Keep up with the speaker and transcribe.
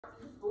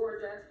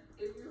Georgia.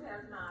 If you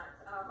have not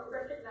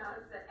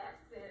recognized the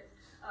accent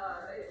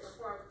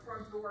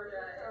from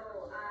Georgia,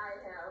 so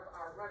I have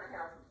run a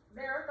half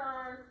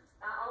marathon.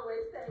 I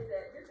always say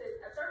that this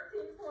is a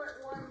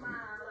 13.1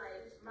 mile,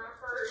 like my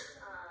first.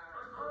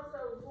 I'm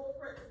also full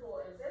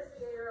principal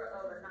investigator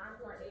of a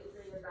 $9.8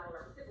 billion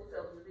sickle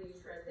cell disease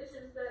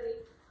transition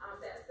study.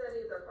 That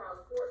study is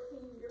across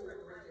 14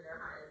 different reaching their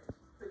highest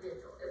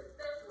potential,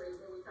 especially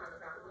when we talk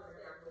about women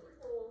that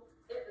people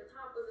at the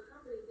top of the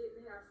company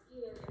didn't have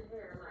skin and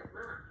hair like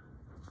mine.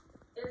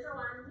 And so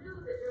I knew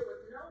that there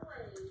was no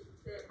way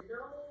that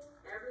no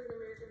African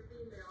American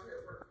female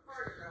had worked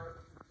hard enough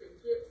to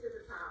get to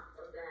the top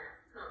of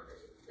that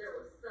company.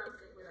 There was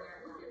something with that.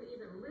 We couldn't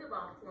even live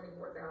off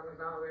 $24,000.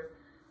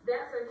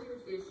 That's a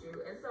huge issue.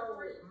 And so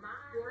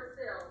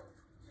yourself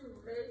to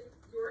make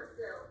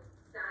yourself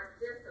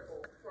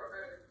digestible for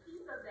a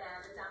piece of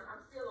that, and I'm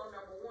still on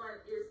number one,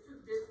 is to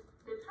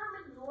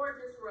determine your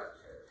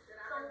disruption.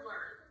 So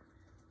learn.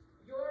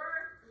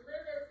 Your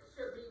limits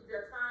should be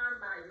defined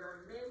by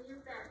your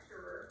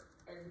manufacturer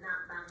and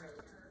not by man.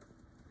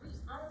 We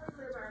only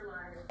live our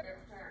life and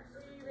have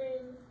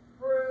leaving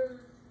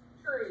bruised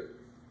trees.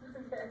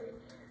 Okay?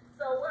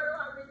 So what do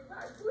I mean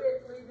by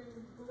quit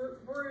leaving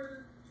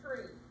bruised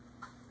trees?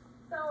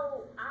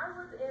 So I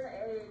was in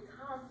a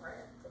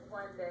conference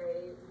one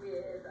day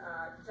with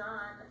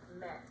John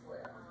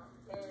Maxwell,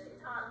 and he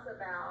talks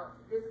about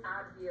this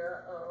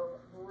idea of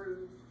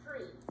bruised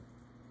trees.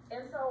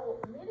 And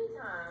so many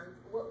times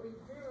what we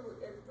do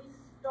is we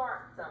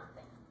start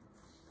something.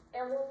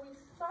 And when we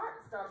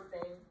start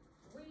something,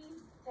 we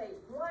take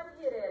one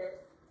hit at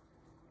it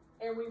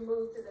and we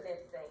move to the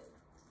next thing.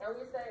 And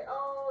we say,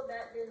 oh,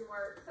 that didn't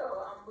work,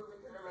 so I'm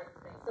moving to the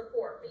next thing.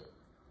 Support me.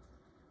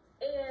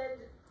 And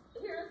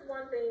here's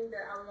one thing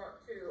that I want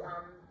to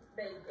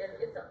make, and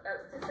it's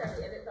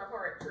a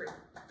hard truth.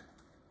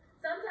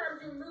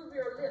 Sometimes you move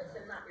your lips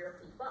and not your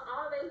feet, but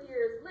all they hear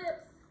is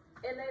lips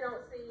and they don't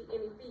see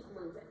any feet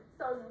moving.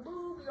 So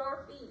move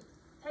your feet,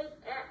 take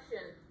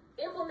action,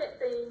 implement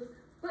things,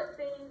 put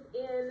things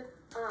in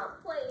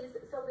place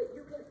so that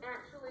you can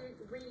actually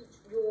reach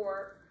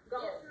your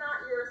goal. It's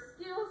not your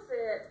skill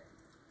set,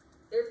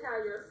 it's how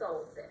your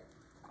soul set,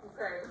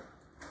 okay?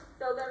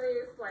 So let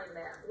me explain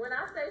that. When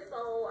I say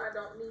soul, I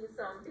don't mean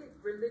some big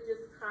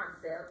religious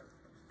concept.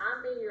 I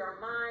mean your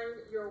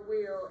mind, your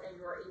will, and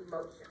your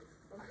emotions,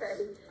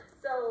 okay?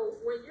 So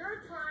when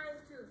you're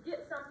trying to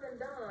get something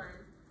done,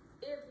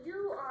 if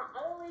you are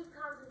only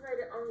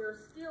concentrated on your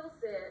skill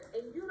set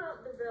and you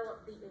don't develop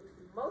the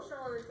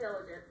emotional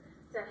intelligence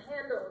to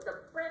handle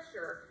the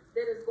pressure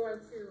that is going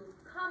to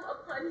come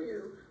upon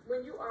you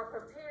when you are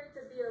preparing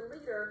to be a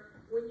leader,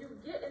 when you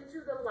get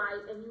into the light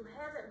and you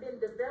haven't been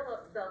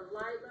developed the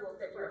light level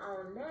that you're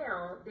on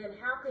now, then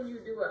how can you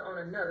do it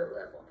on another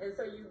level? And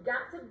so you've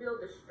got to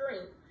build the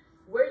strength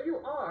where you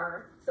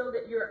are so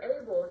that you're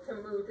able to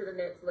move to the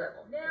next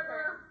level.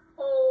 Never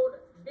hold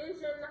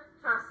vision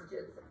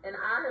hostages. And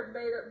I have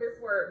made up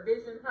this word,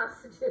 vision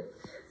hostages.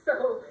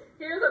 So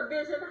here's a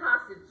vision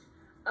hostage.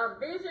 A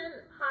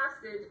vision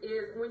hostage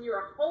is when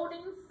you're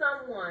holding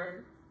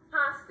someone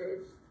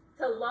hostage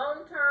to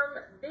long-term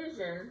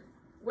vision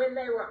when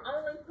they were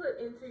only put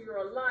into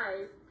your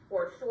life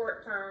for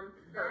short-term.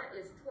 That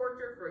is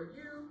torture for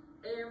you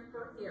and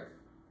for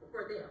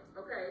them,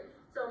 okay?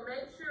 So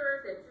make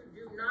sure that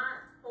you do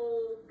not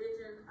hold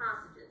vision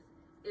hostages.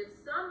 If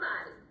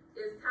somebody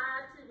is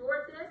tied to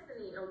your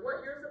destiny and what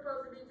you're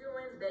supposed to be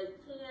doing, they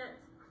can't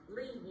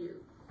leave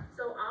you.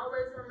 So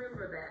always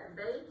remember that.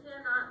 They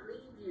cannot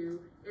leave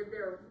you if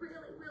they're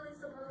really, really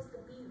supposed to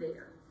be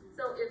there.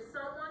 So if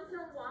someone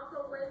can walk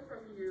away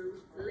from you,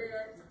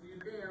 let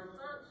them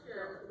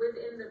function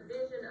within the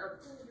vision of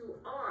who you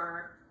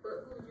are,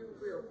 but who you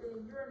will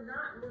be. You're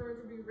not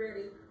going to be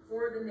ready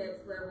for the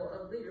next level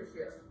of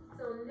leadership.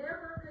 So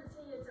never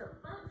continue to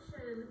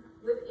function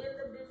within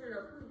the vision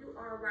of who you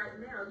are right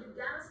now. You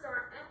gotta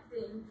start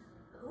acting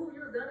who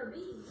you're gonna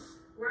be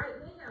right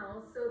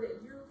now so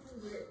that you can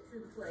get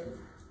to the place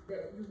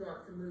that you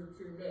want to move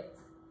to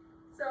next.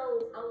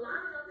 So a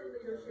lot of in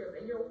leadership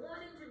and you're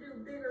wanting to do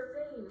bigger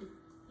things,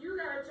 you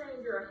gotta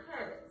change your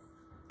habits.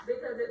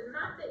 Because it's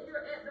not that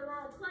you're at the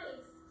wrong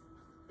place,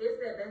 it's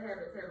that the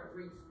habits haven't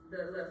reached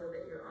the level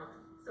that you're on.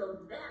 So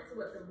that's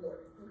what's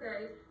important,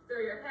 okay? So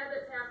your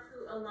habits have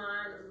to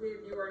align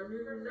with your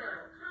new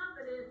level.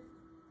 Confident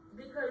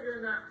because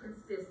you're not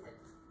consistent.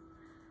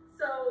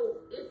 So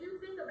if you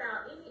think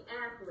about any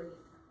athlete,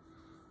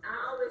 I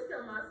always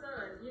tell my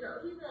son, you know,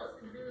 he wants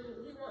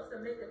to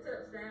make a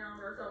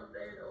touchdown or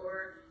something,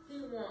 or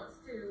he wants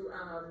to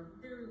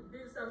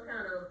do some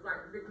kind of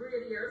like the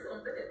gritty or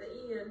something at the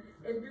end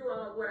and do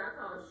all what I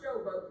call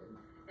showboating.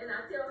 And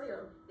I tell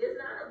him, it's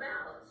not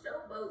about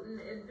showboating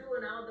and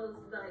doing all those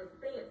like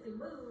fancy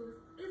moves.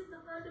 It's the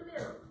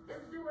fundamentals.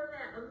 It's doing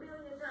that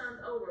 1,000,000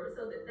 times over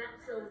so that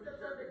shows the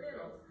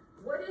fundamentals.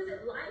 What is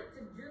it like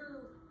to do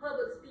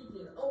public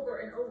speaking over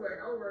and over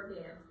and over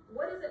again?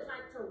 What is it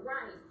like to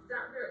write?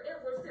 Dr.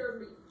 Edwards tells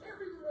me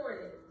every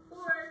morning,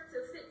 4 to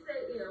 6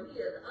 a.m., he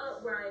is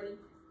up writing.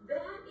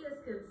 That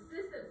is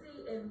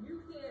consistency, and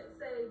you can't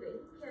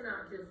He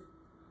cannot just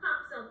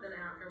pop something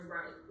out and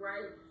write,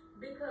 right?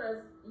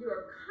 Because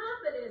you're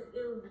confident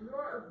in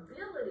your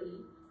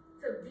ability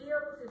to be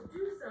able to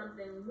do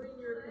something when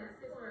you're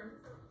consistent.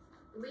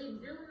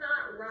 We do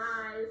not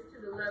rise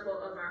to the level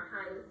of our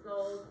highest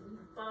goals. We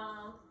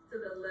fall to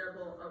the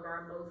level of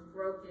our most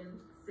broken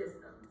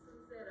systems.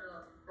 Set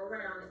up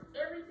around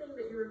everything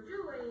that you're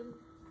doing,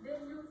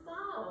 then you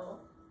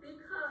fall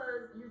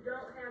because you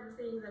don't have the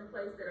things in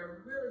place that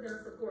are really going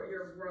to support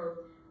your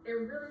growth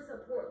and really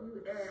support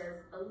you as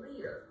a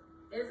leader.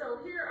 And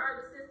so here are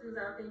the systems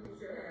I think you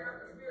should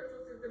have. A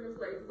spiritual system in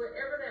place,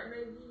 whatever that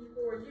may be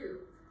for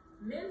you.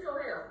 Mental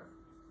health,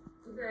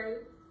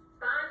 okay?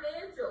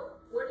 Financial,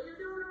 what are you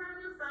doing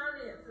around your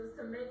finances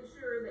to make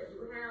sure that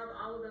you have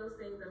all of those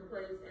things in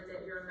place and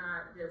that you're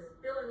not just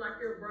feeling like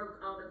you're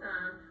broke all the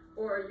time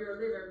or you're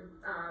living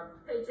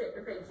paycheck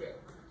to paycheck.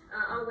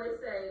 I always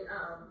say,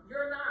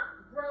 you're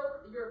not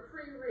broke, you're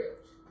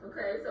pre-rich,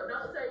 okay? So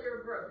don't say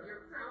you're broke.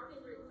 How can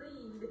you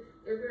lead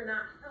if you're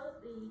not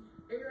healthy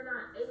and you're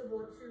not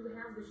able to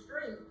have the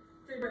strength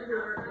to do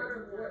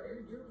what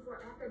you do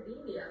for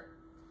academia?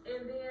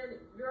 And then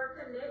your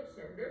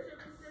connection. There should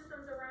be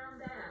systems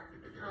around that.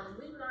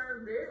 We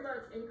learned very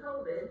much in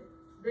COVID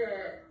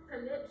that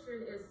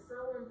connection is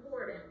so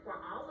important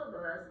for all of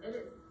us, and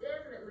it's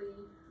definitely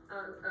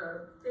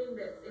a thing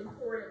that's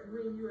important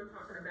when you are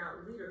talking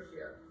about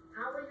leadership.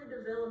 How are you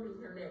developing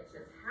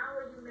connections? How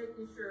are you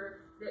making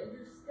sure that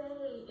you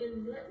stay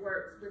in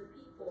networks with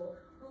people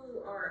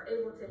who are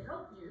able to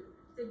help you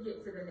to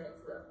get to the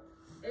next level?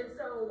 And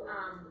so,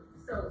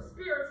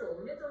 spiritual,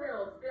 mental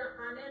health,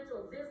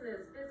 financial,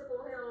 business,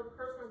 physical health,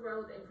 personal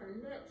growth, and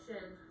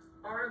connection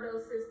are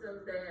those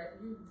systems that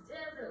you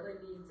definitely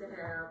need to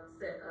have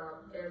set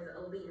up as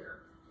a leader.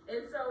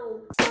 And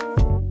so